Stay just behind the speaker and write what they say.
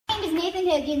is Nathan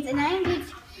Higgins, and I am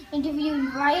interviewing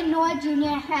Brian Knorr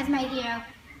Jr. as my hero.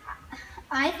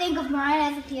 I think of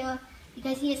Brian as a hero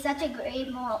because he is such a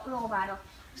great role model.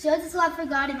 He shows his love for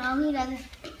God and all he does.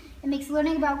 It makes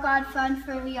learning about God fun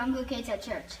for younger kids at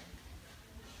church.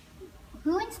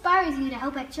 Who inspires you to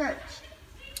help at church?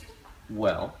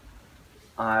 Well,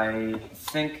 I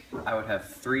think I would have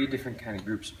 3 different kind of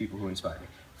groups of people who inspire me.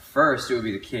 First, it would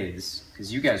be the kids,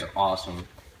 because you guys are awesome,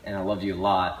 and I love you a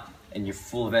lot, and you're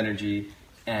full of energy,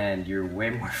 and you're way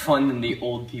more fun than the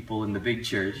old people in the big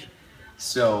church.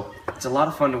 So it's a lot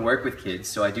of fun to work with kids,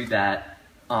 so I do that.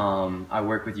 I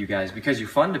work with you guys because you're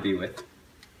fun to be with.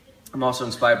 I'm also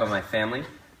inspired by my family.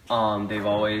 They've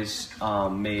always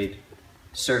made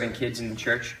serving kids in the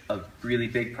church a really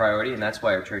big priority, and that's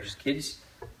why our church's kids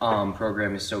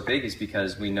program is so big, is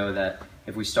because we know that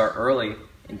if we start early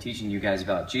in teaching you guys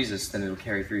about Jesus, then it'll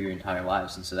carry through your entire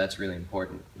lives, and so that's really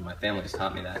important. My family has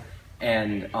taught me that.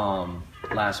 And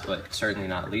last but certainly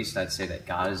not least, I'd say that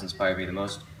God has inspired me the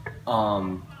most,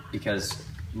 because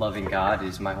loving God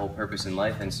is my whole purpose in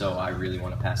life, and so I really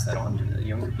want to pass that on to the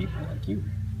younger people like you.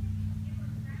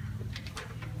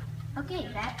 Okay,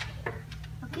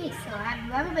 so have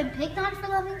you ever been picked on for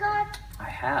loving God? I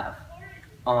have.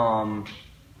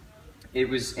 It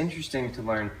was interesting to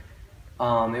learn.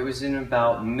 It was in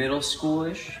about middle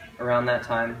schoolish, around that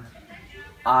time.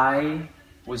 I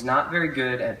was not very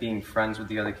good at being friends with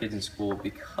the other kids in school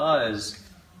because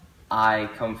I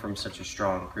come from such a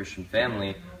strong Christian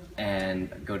family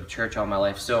and go to church all my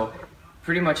life. So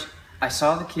pretty much I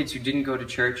saw the kids who didn't go to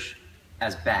church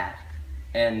as bad.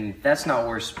 And that's not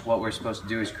what we're supposed to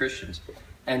do as Christians.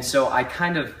 And so I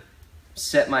kind of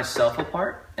set myself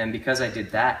apart, and because I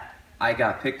did that, I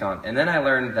got picked on. And then I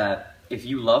learned that if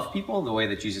you love people the way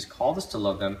that Jesus called us to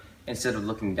love them, instead of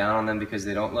looking down on them because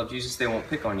they don't love Jesus, they won't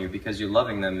pick on you because you're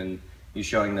loving them and you're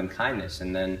showing them kindness.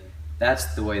 And then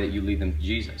that's the way that you lead them to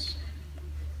Jesus.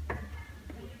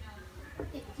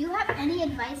 Do you have any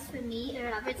advice for me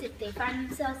or others if they find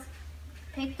themselves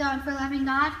picked on for loving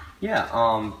God?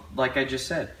 Yeah, like I just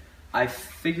said, I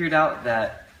figured out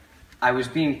that I was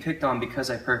being picked on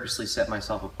because I purposely set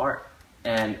myself apart.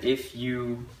 And if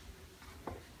you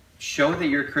show that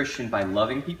you're a Christian by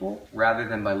loving people rather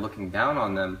than by looking down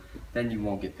on them, then you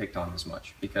won't get picked on as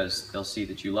much because they'll see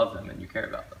that you love them and you care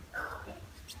about them.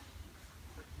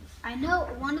 I know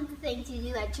one of the things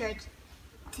you do at church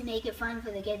to make it fun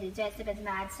for the kids is dress up as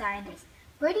mad scientists.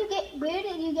 Where did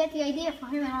you get the idea for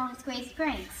him and all his crazy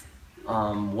pranks?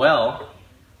 Well,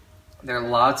 there are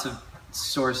lots of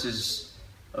sources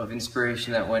of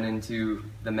inspiration that went into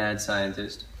the mad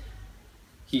scientist.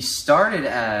 He started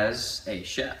as a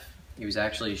chef. He was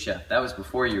actually a chef. That was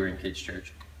before you were in kids'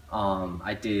 church.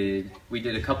 We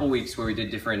did a couple weeks where we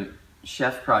did different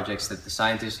chef projects that the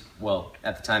scientist, well,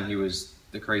 at the time he was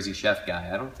the crazy chef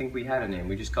guy. I don't think we had a name.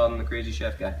 We just called him the crazy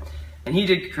chef guy. And he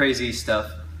did crazy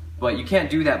stuff, but you can't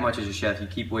do that much as a chef. You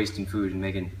keep wasting food and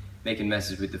making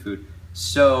messes with the food.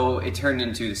 So it turned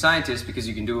into the scientist because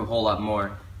you can do a whole lot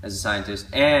more as a scientist.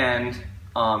 And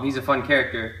he's a fun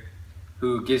character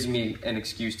who gives me an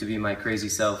excuse to be my crazy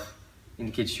self in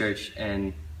the kids' church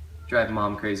and drive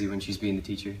mom crazy when she's being the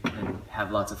teacher and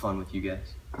have lots of fun with you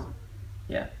guys.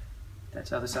 Yeah,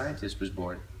 that's how the scientist was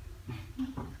born.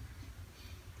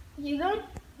 You're going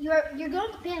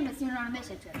to Panama soon on a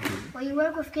mission trip. Will you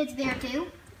work with kids there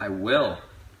too? I will.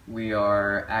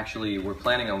 We're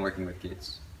planning on working with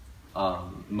kids.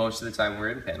 Most of the time we're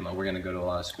in Panama. We're going to go to a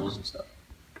lot of schools and stuff.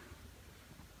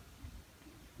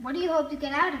 What do you hope to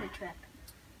get out of the trip?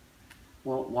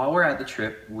 Well, while we're at the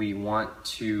trip, we want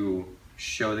to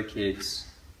show the kids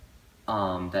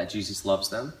that Jesus loves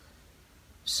them.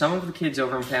 Some of the kids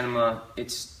over in Panama,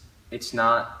 it's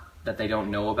not that they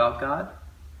don't know about God,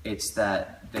 it's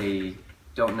that they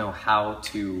don't know how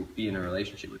to be in a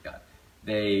relationship with God.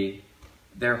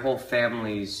 Their whole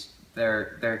families,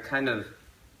 the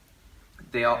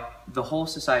whole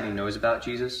society knows about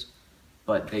Jesus,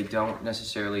 but they don't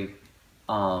necessarily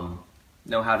know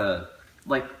how to,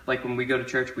 like when we go to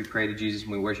church, we pray to Jesus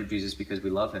and we worship Jesus because we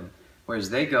love him. Whereas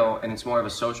they go, and it's more of a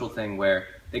social thing where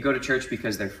they go to church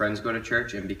because their friends go to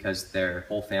church and because their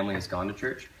whole family has gone to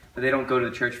church, but they don't go to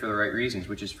the church for the right reasons,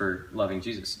 which is for loving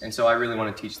Jesus. And so I really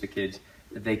want to teach the kids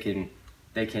that they can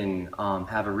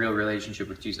have a real relationship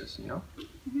with Jesus, you know?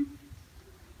 Mm-hmm.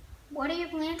 What are your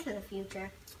plans for the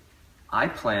future? I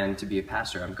plan to be a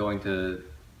pastor. I'm going to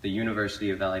the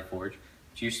University of Valley Forge,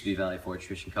 which used to be Valley Forge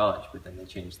Christian College, but then they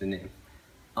changed the name.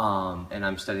 And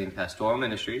I'm studying pastoral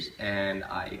ministries, and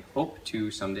I hope to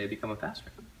someday become a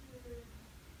pastor.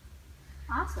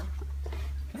 Awesome.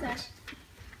 Thanks.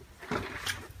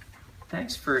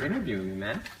 Thanks for interviewing me,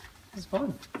 man. This is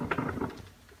fun.